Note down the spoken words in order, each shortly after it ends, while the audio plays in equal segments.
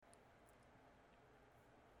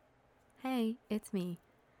Hey, it's me.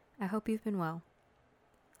 I hope you've been well.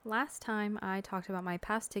 Last time I talked about my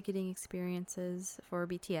past ticketing experiences for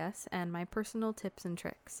BTS and my personal tips and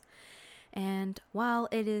tricks. And while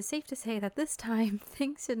it is safe to say that this time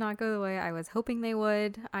things did not go the way I was hoping they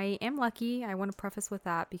would, I am lucky. I want to preface with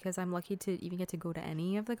that because I'm lucky to even get to go to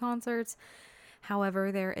any of the concerts.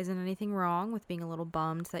 However, there isn't anything wrong with being a little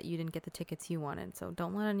bummed that you didn't get the tickets you wanted. So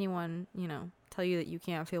don't let anyone, tell you that you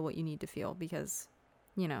can't feel what you need to feel because,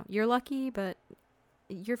 you're lucky, but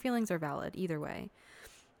your feelings are valid either way.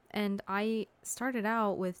 And I started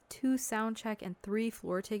out with 2 soundcheck and 3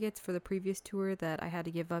 floor tickets for the previous tour that I had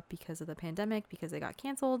to give up because of the pandemic because they got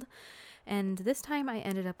canceled. And this time I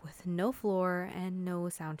ended up with no floor and no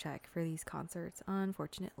soundcheck for these concerts,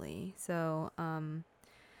 unfortunately. So,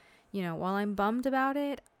 while I'm bummed about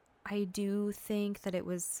it, I do think that it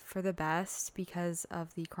was for the best because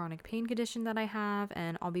of the chronic pain condition that I have,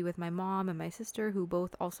 and I'll be with my mom and my sister who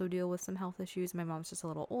both also deal with some health issues. My mom's just a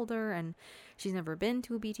little older and she's never been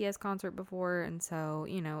to a BTS concert before, and so,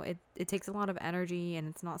 it takes a lot of energy and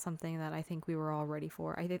it's not something that I think we were all ready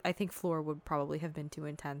for. I think floor would probably have been too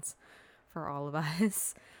intense for all of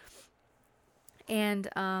us. And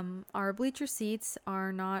our bleacher seats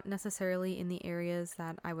are not necessarily in the areas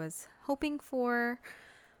that I was hoping for,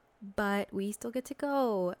 but we still get to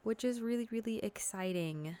go, which is really, really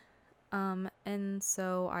exciting. And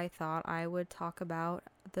so I thought I would talk about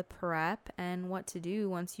the prep and what to do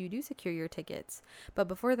once you do secure your tickets. But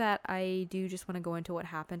before that, I do just want to go into what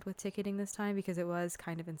happened with ticketing this time because it was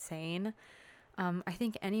kind of insane. I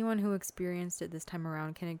think anyone who experienced it this time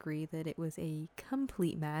around can agree that it was a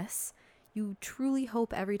complete mess. You truly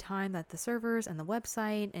hope every time that the servers and the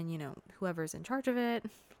website and, whoever's in charge of it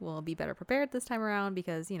will be better prepared this time around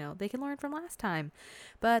because, they can learn from last time.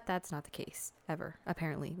 But that's not the case ever,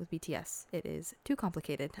 apparently, with BTS. It is too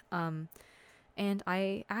complicated. And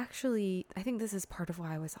I think this is part of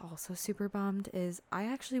why I was also super bummed is I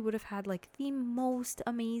actually would have had like the most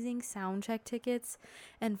amazing soundcheck tickets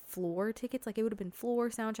and floor tickets. Like it would have been floor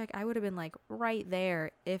soundcheck. I would have been like right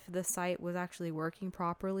there if the site was actually working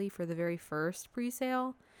properly for the very first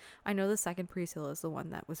pre-sale. I know the second pre-sale is the one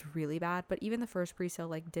that was really bad, but even the first pre-sale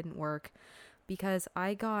like didn't work because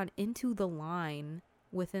I got into the line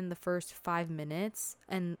within the first 5 minutes,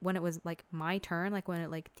 and when it was like my turn, like when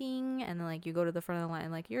it like ding and then like you go to the front of the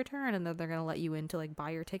line like your turn and then they're gonna let you in to like buy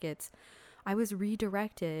your tickets, I was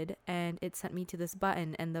redirected and it sent me to this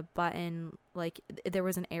button, and the button like there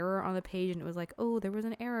was an error on the page and it was like, oh, there was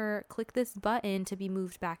an error, click this button to be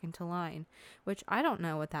moved back into line, which I don't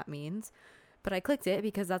know what that means, but I clicked it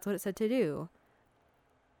because that's what it said to do.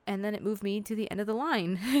 And then it moved me to the end of the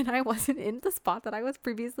line and I wasn't in the spot that I was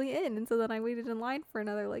previously in. And so then I waited in line for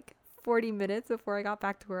another like 40 minutes before I got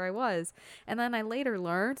back to where I was. And then I later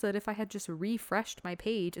learned that if I had just refreshed my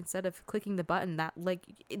page instead of clicking the button that like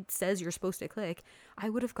it says you're supposed to click, I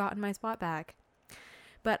would have gotten my spot back.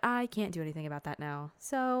 But I can't do anything about that now.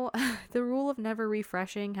 So the rule of never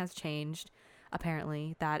refreshing has changed.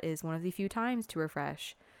 Apparently, that is one of the few times to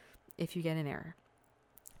refresh if you get an error.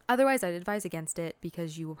 Otherwise, I'd advise against it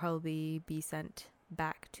because you will probably be sent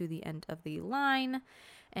back to the end of the line.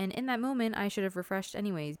 And in that moment, I should have refreshed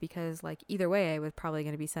anyways because, like, either way, I was probably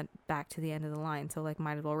going to be sent back to the end of the line. So, like,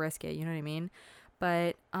 might as well risk it. You know what I mean?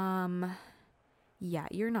 But, yeah,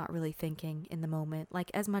 you're not really thinking in the moment.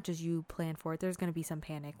 Like, as much as you plan for it, there's going to be some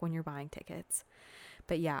panic when you're buying tickets.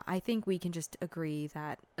 But yeah, I think we can just agree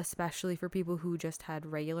that, especially for people who just had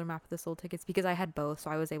regular Map of the Soul tickets, because I had both, so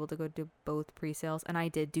I was able to go to both pre-sales, and I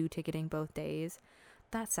did do ticketing both days.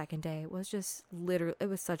 That second day was just literally, it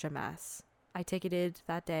was such a mess. I ticketed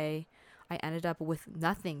that day. I ended up with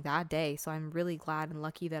nothing that day, so I'm really glad and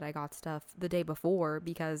lucky that I got stuff the day before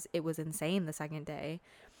because it was insane the second day.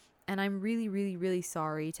 And I'm really, really, really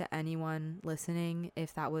sorry to anyone listening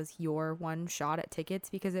if that was your one shot at tickets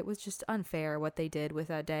because it was just unfair what they did with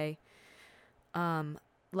that day.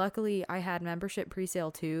 Luckily, I had membership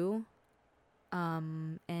pre-sale too.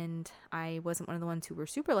 And I wasn't one of the ones who were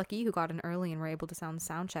super lucky who got in early and were able to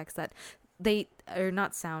sound checks that they are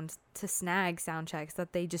not sound to snag sound checks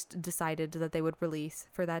that they just decided that they would release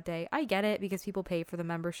for that day. I get it because people pay for the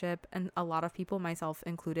membership, and a lot of people, myself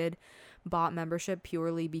included, bought membership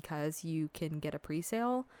purely because you can get a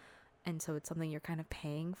pre-sale, and so it's something you're kind of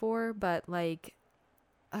paying for. But like,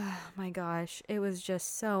 oh my gosh, it was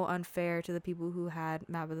just so unfair to the people who had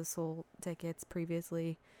Map of the Soul tickets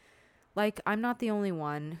previously. Like, I'm not the only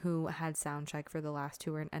one who had soundcheck for the last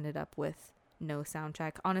tour and ended up with no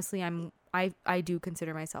soundcheck. Honestly, I do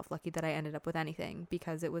consider myself lucky that I ended up with anything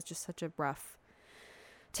because it was just such a rough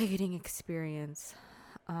ticketing experience.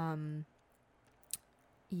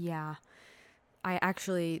 Yeah. I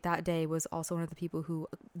actually, that day was also one of the people who,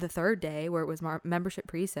 the third day where it was membership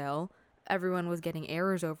pre-sale, everyone was getting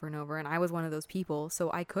errors over and over, and I was one of those people.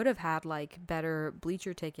 So I could have had like better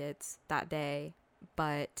bleacher tickets that day,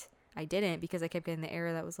 but I didn't because I kept getting the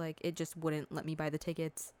error that was like, it just wouldn't let me buy the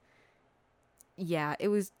tickets. Yeah, it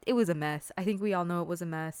was a mess. I think we all know it was a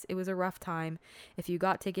mess. It was a rough time. If you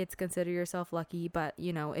got tickets, consider yourself lucky, but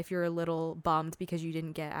you know, if you're a little bummed because you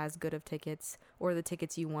didn't get as good of tickets or the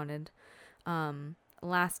tickets you wanted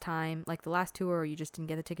last time, like the last tour, or you just didn't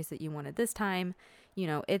get the tickets that you wanted this time, you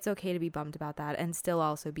know, it's okay to be bummed about that and still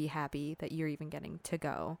also be happy that you're even getting to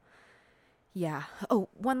go. Yeah. Oh,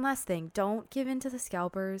 one last thing. Don't give in to the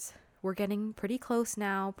scalpers. We're getting pretty close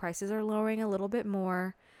now. Prices are lowering a little bit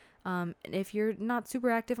more. And if you're not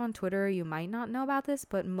super active on Twitter, you might not know about this,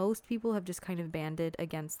 but most people have just kind of banded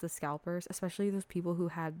against the scalpers, especially those people who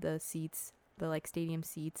had the seats, the like stadium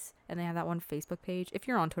seats, and they have that one Facebook page. If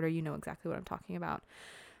you're on Twitter, you know exactly what I'm talking about.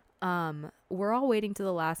 We're all waiting to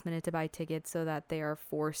the last minute to buy tickets so that they are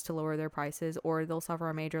forced to lower their prices or they'll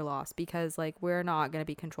suffer a major loss because like we're not going to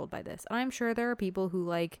be controlled by this. And I'm sure there are people who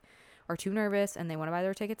like are too nervous and they want to buy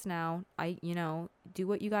their tickets now. Do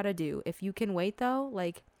what you got to do. If you can wait though,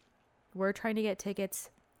 like we're trying to get tickets,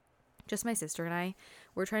 just my sister and I,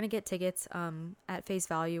 we're trying to get tickets at face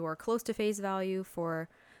value or close to face value for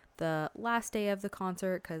the last day of the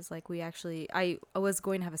concert because like I was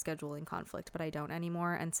going to have a scheduling conflict, but I don't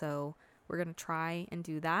anymore, and so we're going to try and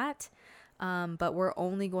do that, but we're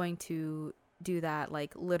only going to do that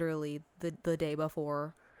like literally the day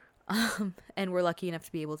before, and we're lucky enough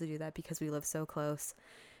to be able to do that because we live so close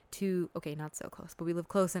to, okay, not so close, but we live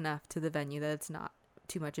close enough to the venue that it's not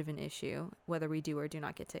too much of an issue whether we do or do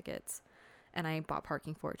not get tickets, and I bought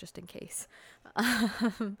parking for it just in case.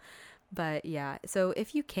 But yeah, so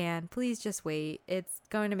if you can, please just wait. It's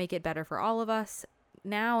going to make it better for all of us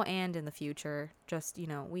now and in the future. Just, you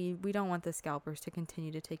know, we don't want the scalpers to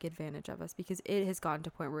continue to take advantage of us because it has gotten to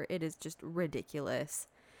a point where it is just ridiculous.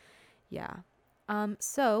 Yeah.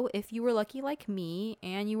 So if you were lucky like me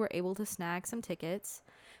and you were able to snag some tickets,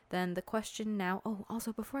 then the question now, oh,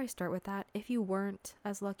 also before I start with that, if you weren't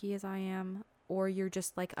as lucky as I am, or you're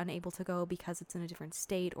just like unable to go because it's in a different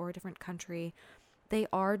state or a different country, they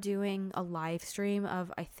are doing a live stream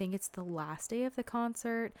of, I think it's the last day of the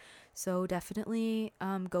concert. So definitely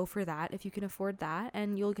go for that if you can afford that.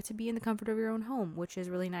 And you'll get to be in the comfort of your own home, which is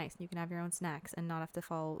really nice. You can have your own snacks and not have to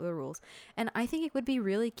follow the rules. And I think it would be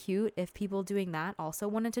really cute if people doing that also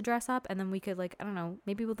wanted to dress up. And then we could like, I don't know,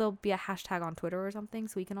 maybe there'll be a hashtag on Twitter or something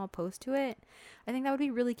so we can all post to it. I think that would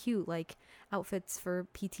be really cute. Like outfits for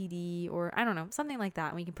PTD or I don't know, something like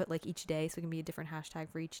that. And we can put like each day so it can be a different hashtag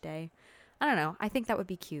for each day. I don't know. I think that would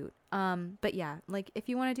be cute. But yeah, like if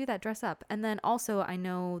you want to do that, dress up. And then also I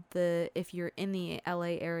know if you're in the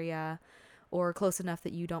LA area or close enough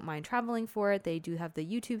that you don't mind traveling for it, they do have the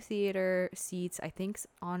YouTube theater seats. I think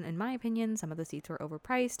in my opinion, some of the seats were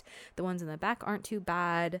overpriced. The ones in the back aren't too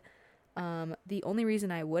bad. The only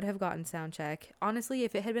reason I would have gotten Soundcheck, honestly,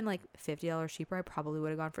 if it had been like $50 cheaper, I probably would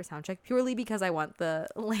have gone for Soundcheck purely because I want the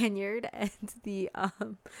lanyard and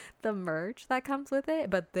the merch that comes with it,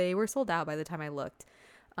 but they were sold out by the time I looked,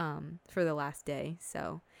 for the last day.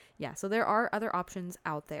 So yeah, so there are other options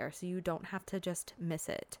out there, so you don't have to just miss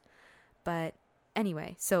it. But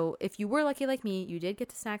anyway, so if you were lucky like me, you did get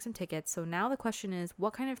to snag some tickets. So now the question is,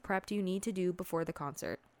 what kind of prep do you need to do before the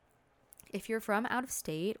concert? If you're from out of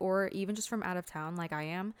state or even just from out of town like I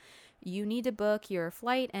am, you need to book your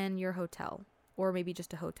flight and your hotel, or maybe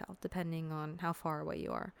just a hotel, depending on how far away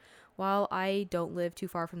you are. While I don't live too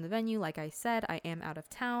far from the venue, like I said, I am out of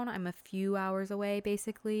town. I'm a few hours away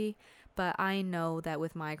basically, but I know that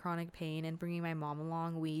with my chronic pain and bringing my mom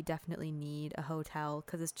along, we definitely need a hotel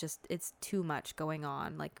because it's too much going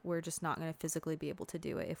on. Like we're just not going to physically be able to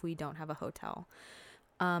do it if we don't have a hotel.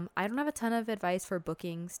 I don't have a ton of advice for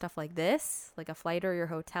booking stuff like this, like a flight or your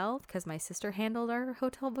hotel, because my sister handled our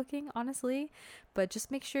hotel booking, honestly. But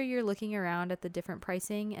just make sure you're looking around at the different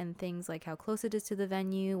pricing and things like how close it is to the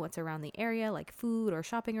venue, what's around the area, like food or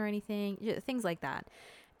shopping or anything, things like that.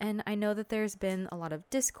 And I know that there's been a lot of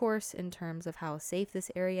discourse in terms of how safe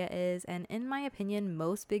this area is. And in my opinion,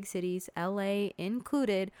 most big cities, LA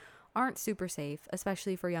included, aren't super safe,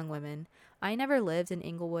 especially for young women. I never lived in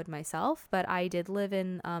Inglewood myself, but I did live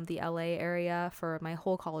in the LA area for my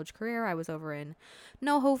whole college career. I was over in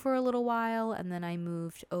NoHo for a little while, and then I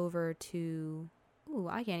moved over to,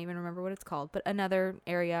 I can't even remember what it's called, but another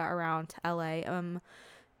area around LA.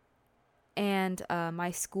 And my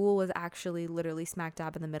school was actually literally smack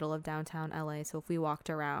dab in the middle of downtown LA, so if we walked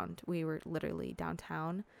around, we were literally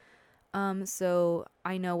downtown. So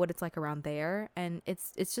I know what it's like around there, and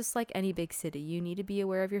it's just like any big city. You need to be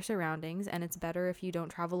aware of your surroundings, and it's better if you don't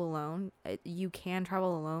travel alone. You can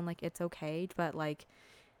travel alone, like it's okay, but like,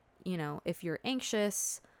 if you're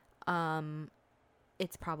anxious, um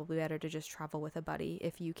it's probably better to just travel with a buddy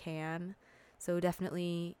if you can. So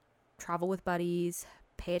definitely travel with buddies.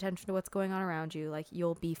 Pay attention to what's going on around you. Like,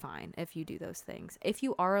 you'll be fine if you do those things. If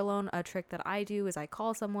you are alone, a trick that I do is I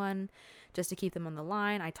call someone just to keep them on the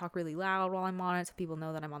line. I talk really loud while I'm on it so people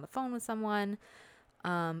know that I'm on the phone with someone.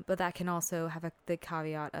 But that can also have the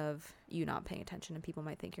caveat of you not paying attention, and people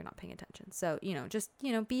might think you're not paying attention. So, just,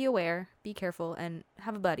 be aware, be careful, and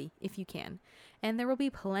have a buddy if you can. And there will be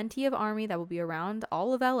plenty of army that will be around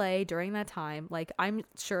all of LA during that time. Like, I'm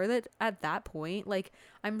sure that at that point, like,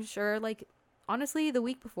 I'm sure, like, honestly, the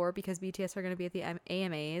week before, because BTS are going to be at the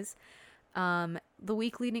AMAs, the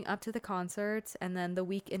week leading up to the concerts, and then the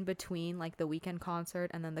week in between, like the weekend concert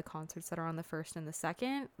and then the concerts that are on the 1st and the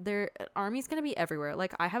 2nd, their army's gonna be everywhere.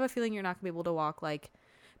 Like, I have a feeling you're not gonna be able to walk like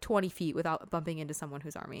 20 feet without bumping into someone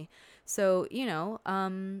who's army. So,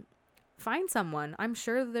 find someone. I'm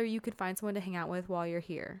sure there you could find someone to hang out with while you're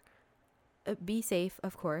here. Be safe,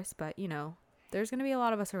 of course, but there's gonna be a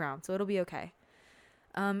lot of us around, so it'll be okay.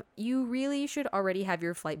 You really should already have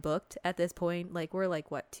your flight booked at this point. Like, we're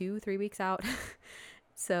like, what, 2-3 weeks out?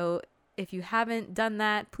 So if you haven't done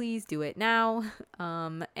that, please do it now.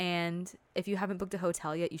 And if you haven't booked a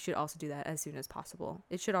hotel yet, you should also do that as soon as possible.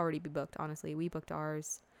 It should already be booked, honestly. We booked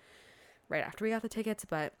ours right after we got the tickets,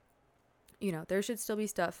 but there should still be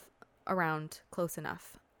stuff around close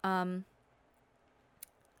enough.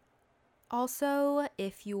 Also,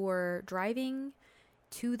 if you're driving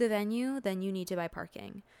to the venue, then you need to buy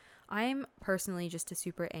parking. I'm personally just a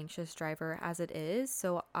super anxious driver as it is,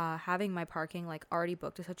 so having my parking like already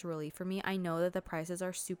booked is such a relief for me. I know that the prices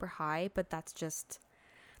are super high, but that's just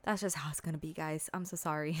how it's gonna be, guys. I'm so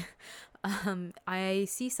sorry. I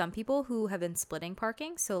see some people who have been splitting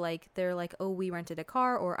parking, so like they're like, oh, we rented a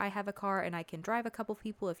car, or I have a car and I can drive a couple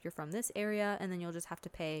people if you're from this area, and then you'll just have to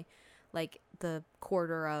pay like the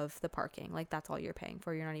quarter of the parking. Like, that's all you're paying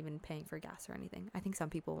for. You're not even paying for gas or anything. I think some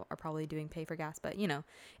people are probably doing pay for gas, but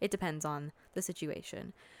it depends on the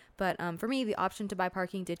situation. But for me, the option to buy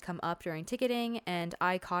parking did come up during ticketing, and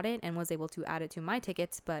I caught it and was able to add it to my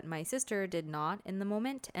tickets, but my sister did not in the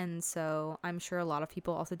moment. And so I'm sure a lot of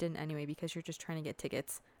people also didn't anyway, because you're just trying to get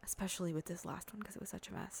tickets, especially with this last one because it was such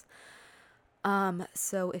a mess.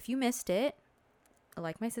 So if you missed it,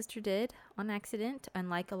 like my sister did on accident, and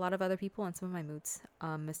like a lot of other people and some of my moods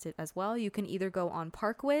missed it as well, you can either go on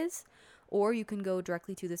ParkWiz, or you can go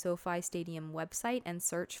directly to the SoFi Stadium website and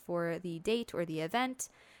search for the date or the event,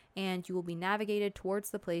 and you will be navigated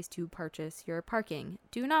towards the place to purchase your parking.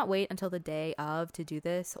 Do not wait until the day of to do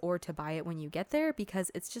this, or to buy it when you get there, because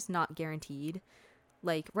it's just not guaranteed.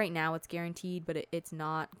 Like, right now it's guaranteed, but it's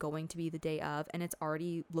not going to be the day of, and it's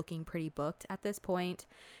already looking pretty booked at this point,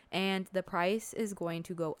 and the price is going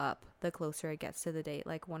to go up the closer it gets to the date.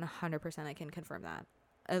 Like, 100% I can confirm that.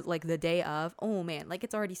 Like, the day of, oh man, like,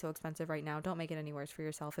 it's already so expensive right now. Don't make it any worse for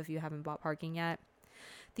yourself if you haven't bought parking yet.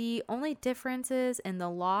 The only differences in the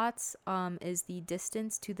lots is the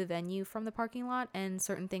distance to the venue from the parking lot, and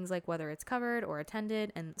certain things like whether it's covered or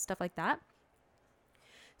attended and stuff like that.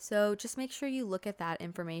 So just make sure you look at that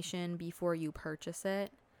information before you purchase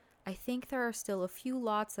it. I think there are still a few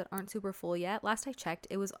lots that aren't super full yet. Last I checked,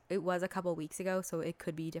 it was a couple weeks ago, so it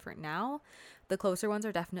could be different now. The closer ones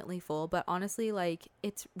are definitely full, but honestly, like,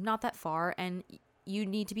 it's not that far, and you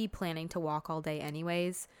need to be planning to walk all day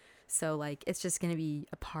anyways. So like, it's just gonna be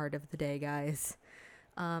a part of the day, guys.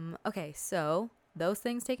 Okay, so those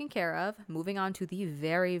things taken care of. Moving on to the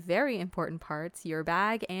very, very important parts, your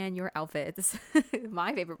bag and your outfits.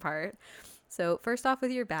 My favorite part. So first off,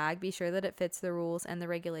 with your bag, be sure that it fits the rules and the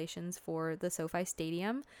regulations for the SoFi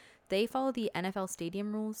Stadium. They follow the NFL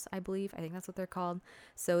stadium rules, I believe. I think that's what they're called.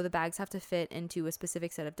 So the bags have to fit into a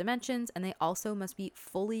specific set of dimensions, and they also must be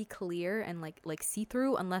fully clear and like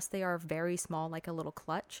see-through, unless they are very small, like a little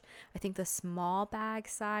clutch. I think the small bag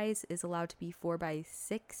size is allowed to be 4 by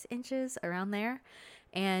 6 inches, around there.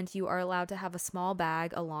 And you are allowed to have a small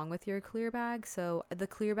bag along with your clear bag. So the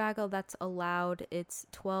clear bag that's allowed, it's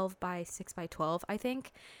 12 by 6 by 12, I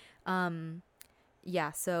think.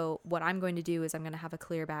 Yeah, so what I'm going to do is I'm going to have a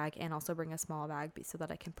clear bag and also bring a small bag so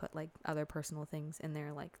that I can put like other personal things in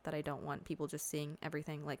there, like that I don't want people just seeing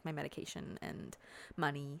everything, like my medication and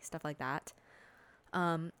money, stuff like that.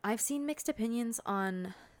 I've seen mixed opinions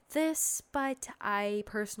on this, but I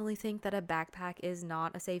personally think that a backpack is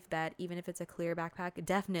not a safe bet, even if it's a clear backpack.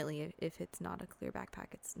 Definitely, if it's not a clear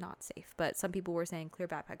backpack, it's not safe. But some people were saying clear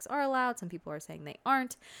backpacks are allowed. Some people are saying they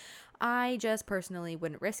aren't. I just personally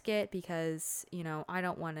wouldn't risk it because, I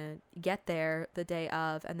don't want to get there the day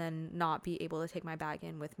of and then not be able to take my bag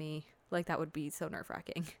in with me. Like, that would be so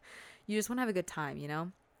nerve-wracking. You just want to have a good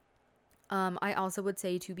time, I also would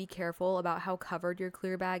say to be careful about how covered your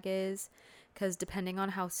clear bag is, because depending on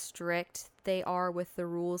how strict they are with the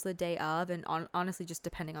rules the day of, and honestly just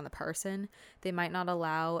depending on the person, they might not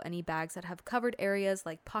allow any bags that have covered areas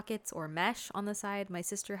like pockets or mesh on the side. My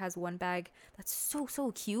sister has one bag that's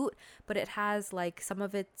so cute, but it has like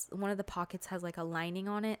one of the pockets has like a lining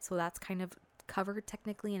on it, so that's kind of covered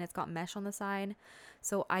technically, and it's got mesh on the side.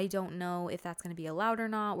 So I don't know if that's going to be allowed or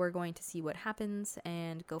not. We're going to see what happens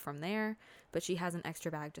and go from there, but she has an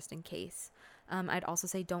extra bag just in case. I'd also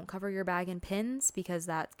say don't cover your bag in pins, because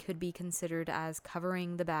that could be considered as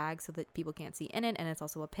covering the bag so that people can't see in it, and it's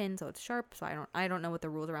also a pin, so it's sharp. So I don't know what the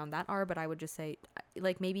rules around that are, but I would just say,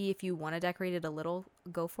 like, maybe if you want to decorate it a little,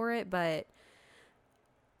 go for it, but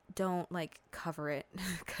don't like cover it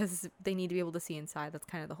because they need to be able to see inside. That's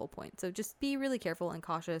kind of the whole point. So just be really careful and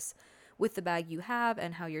cautious with the bag you have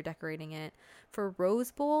and how you're decorating it. For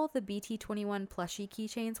Rose Bowl, the BT21 plushie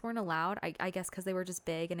keychains weren't allowed, I guess because they were just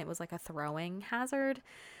big and it was like a throwing hazard.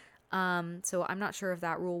 So I'm not sure if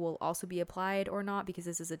that rule will also be applied or not, because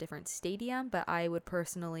this is a different stadium, but I would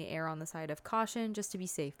personally err on the side of caution just to be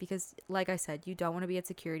safe, because like I said, you don't want to be at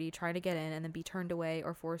security trying to get in and then be turned away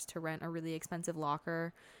or forced to rent a really expensive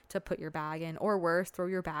locker to put your bag in, or worse, throw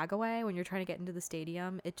your bag away when you're trying to get into the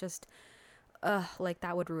stadium. It just, like,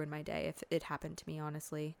 that would ruin my day if it happened to me,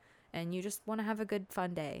 honestly. And you just want to have a good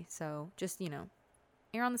fun day. So just,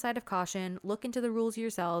 err on the side of caution. Look into the rules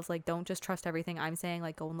yourselves. Like, don't just trust everything I'm saying.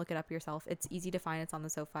 Like, go and look it up yourself. It's easy to find. It's on the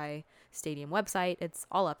SoFi Stadium website. It's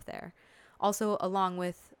all up there. Also, along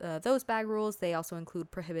with those bag rules, they also include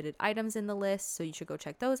prohibited items in the list, so you should go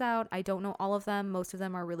check those out. I don't know all of them. Most of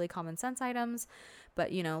them are really common sense items,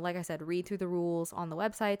 but, like I said, read through the rules on the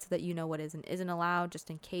website so that you know what is and isn't allowed, just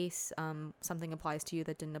in case something applies to you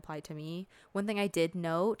that didn't apply to me. One thing I did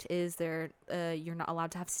note is you're not allowed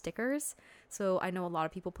to have stickers. So I know a lot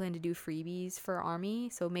of people plan to do freebies for Army,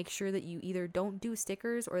 so make sure that you either don't do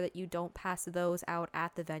stickers or that you don't pass those out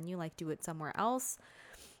at the venue, like do it somewhere else.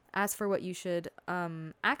 As for what you should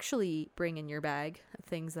actually bring in your bag,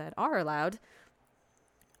 things that are allowed,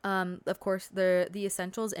 of course, the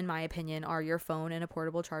essentials, in my opinion, are your phone and a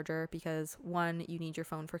portable charger, because one, you need your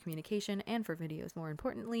phone for communication and for videos, more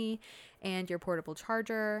importantly, and your portable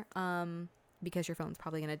charger, because your phone's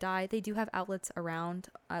probably going to die. They do have outlets around,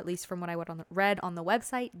 at least from what I read on the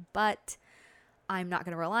website, but I'm not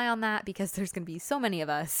going to rely on that because there's going to be so many of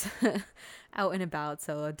us out and about.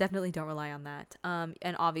 So definitely don't rely on that.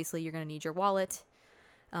 And obviously you're going to need your wallet.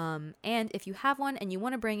 And if you have one and you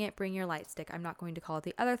want to bring your light stick. I'm not going to call it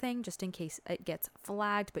the other thing just in case it gets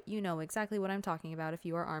flagged, but you know exactly what I'm talking about if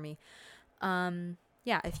you are Army.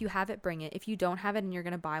 Yeah, if you have it, bring it. If you don't have it and you're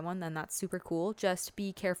going to buy one, then that's super cool. Just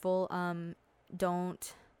be careful.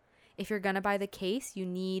 If you're going to buy the case, you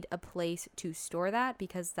need a place to store that,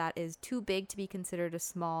 because that is too big to be considered a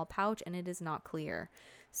small pouch and it is not clear.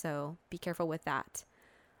 So be careful with that.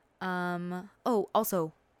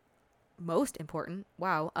 Also, most important,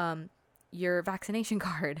 your vaccination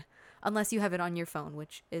card, unless you have it on your phone,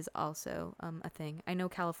 which is also a thing. I know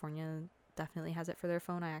California definitely has it for their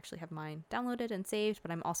phone. I actually have mine downloaded and saved, but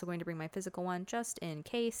I'm also going to bring my physical one just in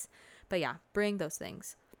case. But yeah, bring those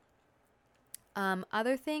things.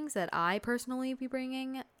 Other things that I personally be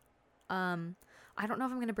bringing, I don't know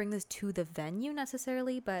if I'm going to bring this to the venue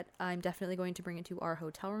necessarily, but I'm definitely going to bring it to our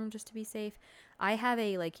hotel room just to be safe. I have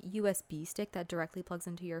a USB stick that directly plugs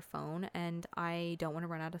into your phone, and I don't want to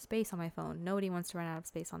run out of space on my phone. Nobody wants to run out of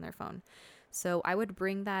space on their phone. So I would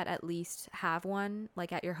bring that, at least have one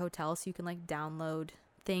at your hotel, so you can download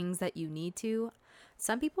things that you need to.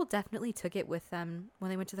 Some people definitely took it with them when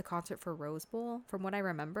they went to the concert for Rose Bowl, from what I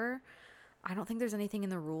remember. I don't think there's anything in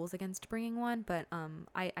the rules against bringing one, but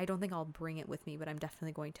I don't think I'll bring it with me, but I'm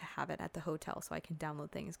definitely going to have it at the hotel so I can download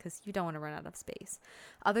things, because you don't want to run out of space.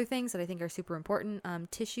 Other things that I think are super important,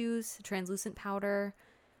 tissues, translucent powder,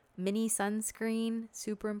 mini sunscreen,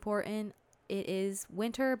 super important. It is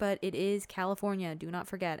winter, but it is California, do not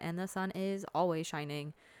forget, and the sun is always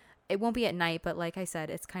shining. It won't be at night, but like I said,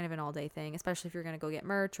 it's kind of an all-day thing, especially if you're going to go get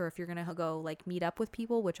merch or if you're going to go meet up with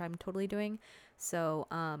people, which I'm totally doing. So,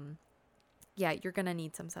 yeah, you're going to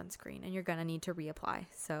need some sunscreen and you're going to need to reapply.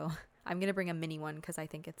 So I'm going to bring a mini one because I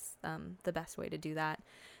think it's the best way to do that.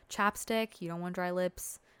 Chapstick, you don't want dry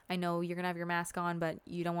lips. I know you're going to have your mask on, but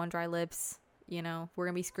you don't want dry lips. You know, we're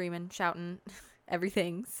going to be screaming, shouting,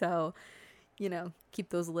 everything. So, you know, keep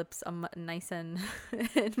those lips nice and,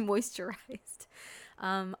 and moisturized.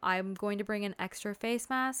 I'm going to bring an extra face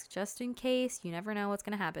mask just in case. You never know what's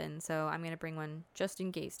going to happen. So I'm going to bring one just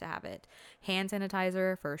in case to have it. Hand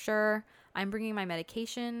sanitizer for sure. I'm bringing my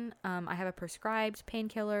medication. I have a prescribed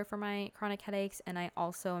painkiller for my chronic headaches. And I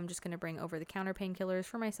also am just going to bring over-the-counter painkillers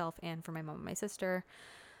for myself and for my mom and my sister.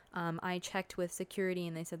 I checked with security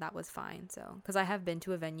and they said that was fine. So, because I have been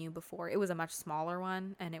to a venue before. It was a much smaller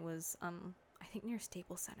one and it was, I think near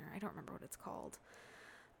Staples Center. I don't remember what it's called.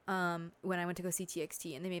 When I went to go see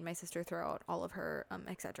TXT and they made my sister throw out all of her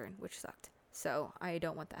Excedrin, which sucked. So I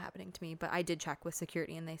don't want that happening to me, but I did check with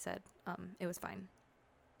security and they said it was fine.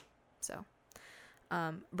 So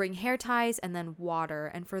bring hair ties and then water.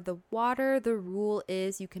 And for the water, the rule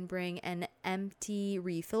is you can bring an empty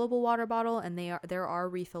refillable water bottle, and there are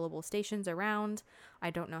refillable stations around. I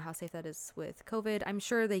don't know how safe that is with COVID. I'm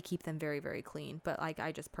sure they keep them very, very clean, but like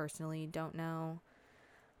I just personally don't know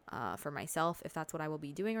for myself if that's what I will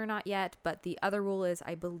be doing or not yet. But the other rule is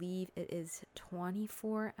I believe it is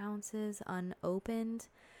 24 ounces unopened.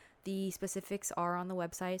 The specifics are on the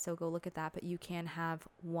website, so go look at that, but you can have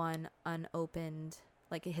one unopened,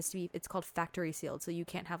 like it has to be, it's called factory sealed, so you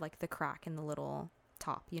can't have like the crack in the little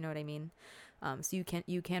top, you know what I mean? So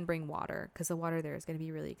you can bring water, because the water there is going to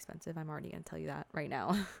be really expensive. I'm already going to tell you that right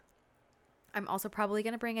now. I'm also probably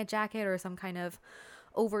going to bring a jacket or some kind of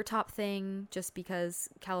overtop thing, just because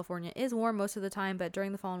California is warm most of the time, but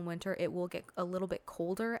during the fall and winter it will get a little bit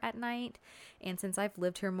colder at night. And since I've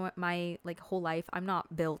lived here my like whole life, I'm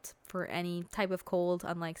not built for any type of cold,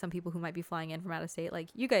 unlike some people who might be flying in from out of state. Like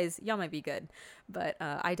y'all might be good, but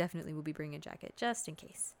I definitely will be bringing a jacket just in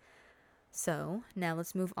case. So now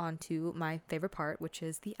let's move on to my favorite part, which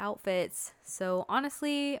is the outfits. So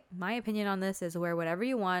honestly, my opinion on this is wear whatever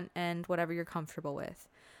you want and whatever you're comfortable with.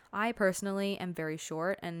 I personally am very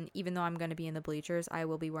short, and even though I'm going to be in the bleachers, I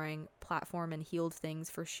will be wearing platform and heeled things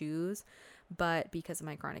for shoes. But because of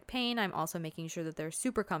my chronic pain, I'm also making sure that they're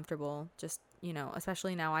super comfortable. Just, you know,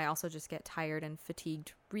 especially now, I also just get tired and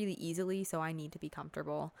fatigued really easily, so I need to be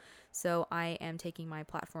comfortable. So I am taking my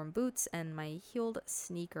platform boots and my heeled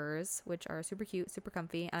sneakers, which are super cute, super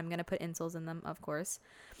comfy. I'm going to put insoles in them, of course.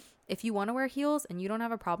 If you want to wear heels and you don't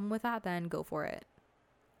have a problem with that, then go for it.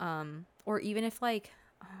 Or even if like,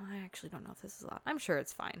 I actually don't know if this is allowed. I'm sure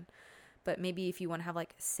it's fine. But maybe if you want to have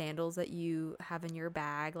like sandals that you have in your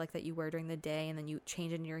bag, like that you wear during the day, and then you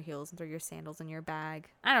change into your heels and throw your sandals in your bag.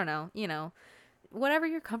 I don't know, you know, whatever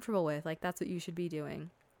you're comfortable with, like that's what you should be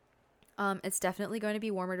doing. It's definitely going to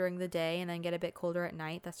be warmer during the day and then get a bit colder at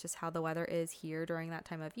night. That's just how the weather is here during that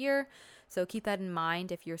time of year. So keep that in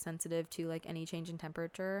mind if you're sensitive to like any change in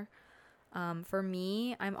temperature. For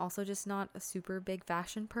me, I'm also just not a super big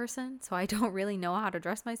fashion person, so I don't really know how to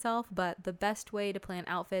dress myself, but the best way to plan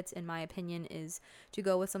outfits, in my opinion, is to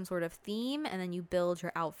go with some sort of theme, and then you build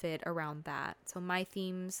your outfit around that. So my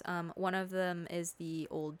themes, one of them is the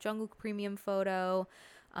old Jungkook premium photo.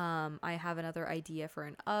 I have another idea for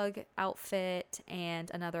an UGG outfit, and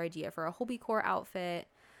another idea for a hobiecore outfit.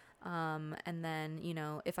 And then, you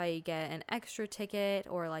know, if I get an extra ticket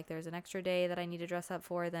or like there's an extra day that I need to dress up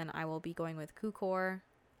for, then I will be going with Kukor.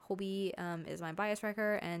 Hobie is my bias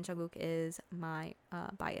wrecker, and Jungkook is my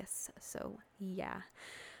bias. So yeah.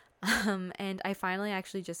 And I finally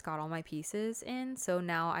actually just got all my pieces in. So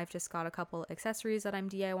now I've just got a couple accessories that I'm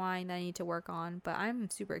DIYing that I need to work on, but I'm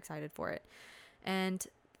super excited for it. And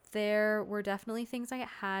there were definitely things I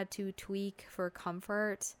had to tweak for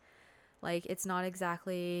comfort. Like, it's not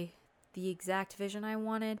exactly the exact vision I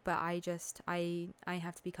wanted, but I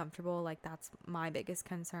have to be comfortable. Like, that's my biggest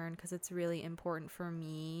concern, because it's really important for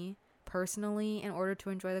me personally in order to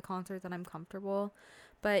enjoy the concert that I'm comfortable.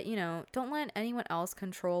 But, you know, don't let anyone else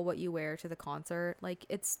control what you wear to the concert. Like,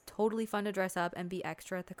 it's totally fun to dress up and be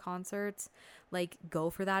extra at the concerts. Like,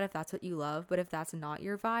 go for that if that's what you love. But if that's not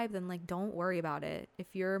your vibe, then, like, don't worry about it.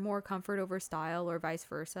 If you're more comfort over style or vice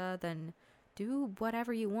versa, then do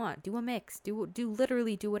whatever you want. Do a mix. Do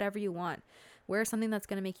literally do whatever you want. Wear something that's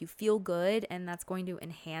going to make you feel good and that's going to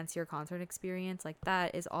enhance your concert experience. Like,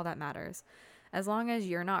 that is all that matters. As long as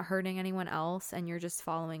you're not hurting anyone else and you're just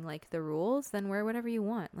following like the rules, then wear whatever you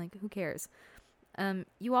want. Like, who cares?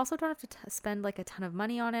 You also don't have to spend like a ton of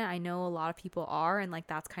money on it. I know a lot of people are, and like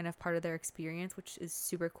that's kind of part of their experience, which is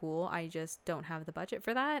super cool. I just don't have the budget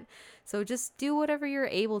for that. So just do whatever you're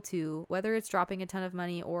able to, whether it's dropping a ton of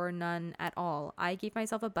money or none at all. I gave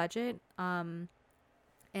myself a budget, and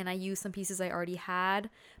I used some pieces I already had.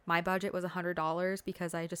 My budget was $100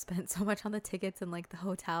 because I just spent so much on the tickets and like the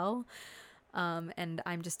hotel. And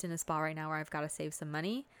I'm just in a spot right now where I've got to save some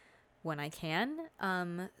money when I can.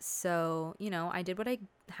 So, I did what I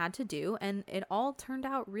had to do and it all turned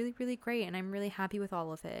out really, really great. And I'm really happy with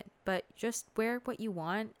all of it. But just wear what you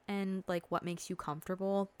want and like what makes you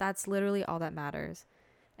comfortable. That's literally all that matters.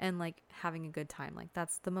 And like having a good time, like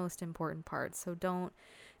that's the most important part. So don't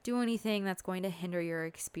do anything that's going to hinder your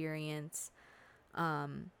experience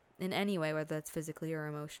in any way, whether that's physically or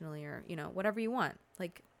emotionally or, whatever you want.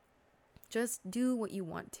 Like, just do what you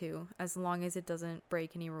want to, as long as it doesn't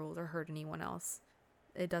break any rules or hurt anyone else.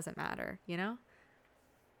 It doesn't matter,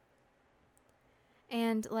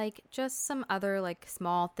 And like just some other like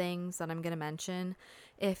small things that I'm going to mention.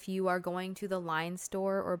 If you are going to the line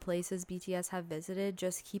store or places BTS have visited,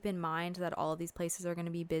 just keep in mind that all of these places are going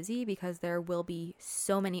to be busy because there will be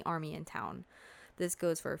so many ARMY in town. This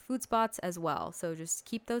goes for food spots as well. So just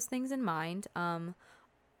keep those things in mind.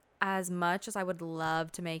 As much as I would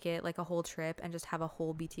love to make it like a whole trip and just have a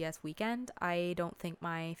whole BTS weekend, I don't think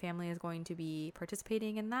my family is going to be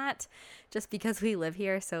participating in that just because we live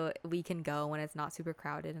here, so we can go when it's not super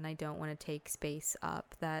crowded, and I don't want to take space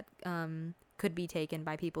up that could be taken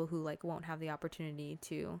by people who like won't have the opportunity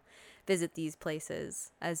to visit these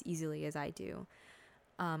places as easily as I do.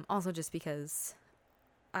 Also just because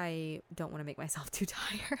I don't want to make myself too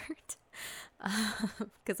tired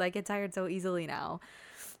because I get tired so easily now.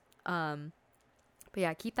 But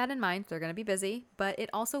yeah, keep that in mind. They're going to be busy, but it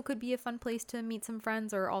also could be a fun place to meet some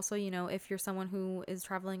friends, or also, if you're someone who is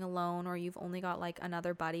traveling alone or you've only got like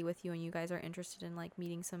another buddy with you and you guys are interested in like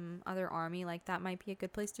meeting some other ARMY, like that might be a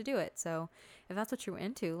good place to do it. So if that's what you're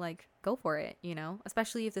into, like go for it,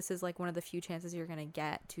 especially if this is like one of the few chances you're going to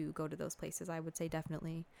get to go to those places. I would say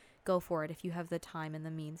definitely go for it if you have the time and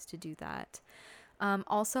the means to do that.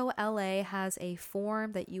 Also, LA has a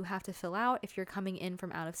form that you have to fill out if you're coming in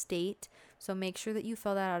from out of state. So make sure that you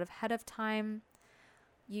fill that out ahead of time.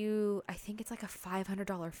 I think it's like a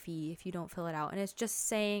 $500 fee if you don't fill it out. And it's just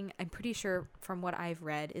saying, I'm pretty sure from what I've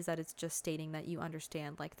read, is that it's just stating that you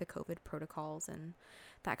understand like the COVID protocols and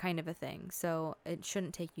that kind of a thing. So it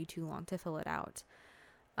shouldn't take you too long to fill it out.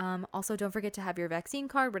 Also, don't forget to have your vaccine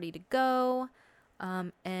card ready to go.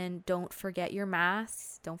 And don't forget your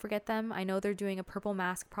masks. Don't forget them. I know they're doing a purple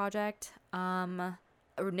mask project.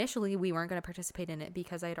 Initially, we weren't going to participate in it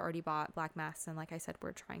because I had already bought black masks. And like I said,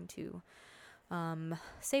 we're trying to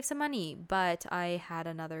save some money. But I had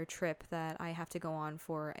another trip that I have to go on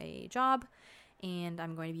for a job. And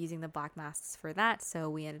I'm going to be using the black masks for that.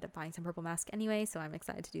 So we ended up buying some purple masks anyway. So I'm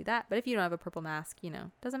excited to do that. But if you don't have a purple mask,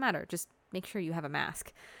 doesn't matter. Just make sure you have a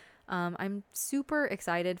mask. I'm super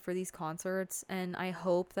excited for these concerts, and I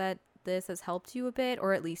hope that this has helped you a bit,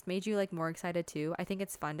 or at least made you like more excited too. I think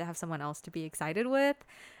it's fun to have someone else to be excited with.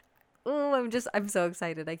 Oh, I'm so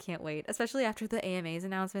excited. I can't wait, especially after the AMAs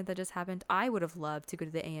announcement that just happened. I would have loved to go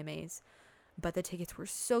to the AMAs, but the tickets were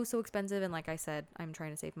so expensive, and like I said, I'm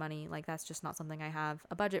trying to save money. Like that's just not something I have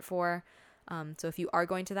a budget for. So if you are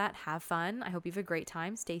going to that, have fun. I hope you have a great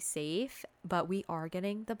time. Stay safe. But we are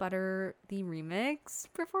getting the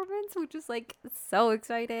remix performance, which is like so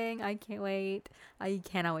exciting. I can't wait. I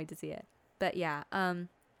cannot wait to see it. But yeah,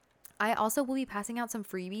 I also will be passing out some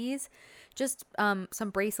freebies, just some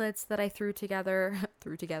bracelets that I threw together.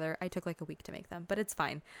 I took like a week to make them, but it's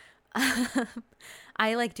fine.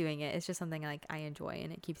 I like doing it. It's just something like I enjoy,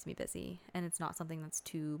 and it keeps me busy, and it's not something that's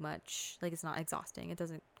too much, like it's not exhausting. It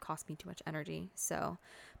doesn't cost me too much energy. So,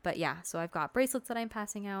 but yeah, so I've got bracelets that I'm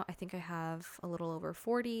passing out. I think I have a little over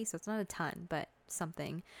 40, so it's not a ton, but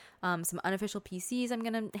something. Some unofficial PCs I'm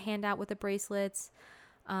going to hand out with the bracelets.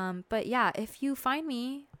 But yeah, if you find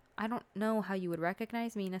me, I don't know how you would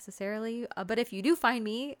recognize me necessarily, but if you do find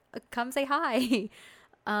me, come say hi.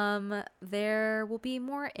 There will be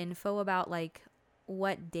more info about like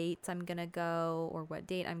what dates I'm gonna go, or what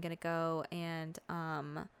date I'm gonna go, and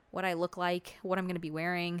what I look like, what I'm gonna be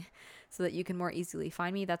wearing, so that you can more easily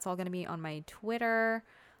find me. That's all gonna be on my Twitter.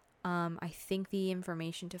 I think the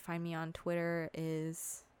information to find me on Twitter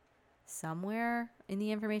is somewhere in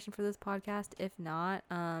the information for this podcast. If not,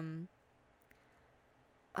 I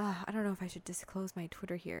don't know if I should disclose my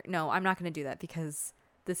Twitter here. No, I'm not gonna do that because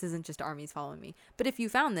this isn't just ARMYs following me. But if you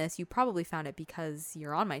found this, you probably found it because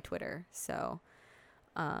you're on my Twitter. So,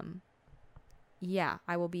 yeah,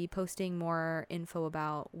 I will be posting more info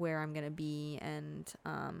about where I'm going to be, and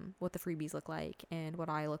what the freebies look like and what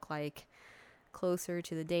I look like closer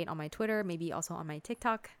to the date on my Twitter, maybe also on my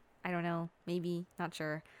TikTok. I don't know, maybe, not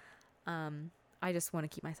sure. I just want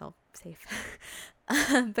to keep myself safe.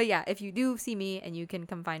 But yeah, if you do see me and you can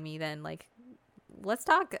come find me, then like, let's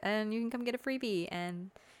talk, and you can come get a freebie,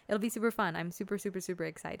 and it'll be super fun. I'm super, super, super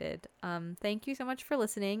excited. Thank you so much for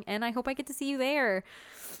listening, and I hope I get to see you there.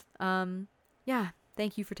 Yeah,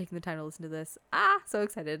 thank you for taking the time to listen to this. So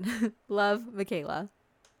excited. Love, Michaela.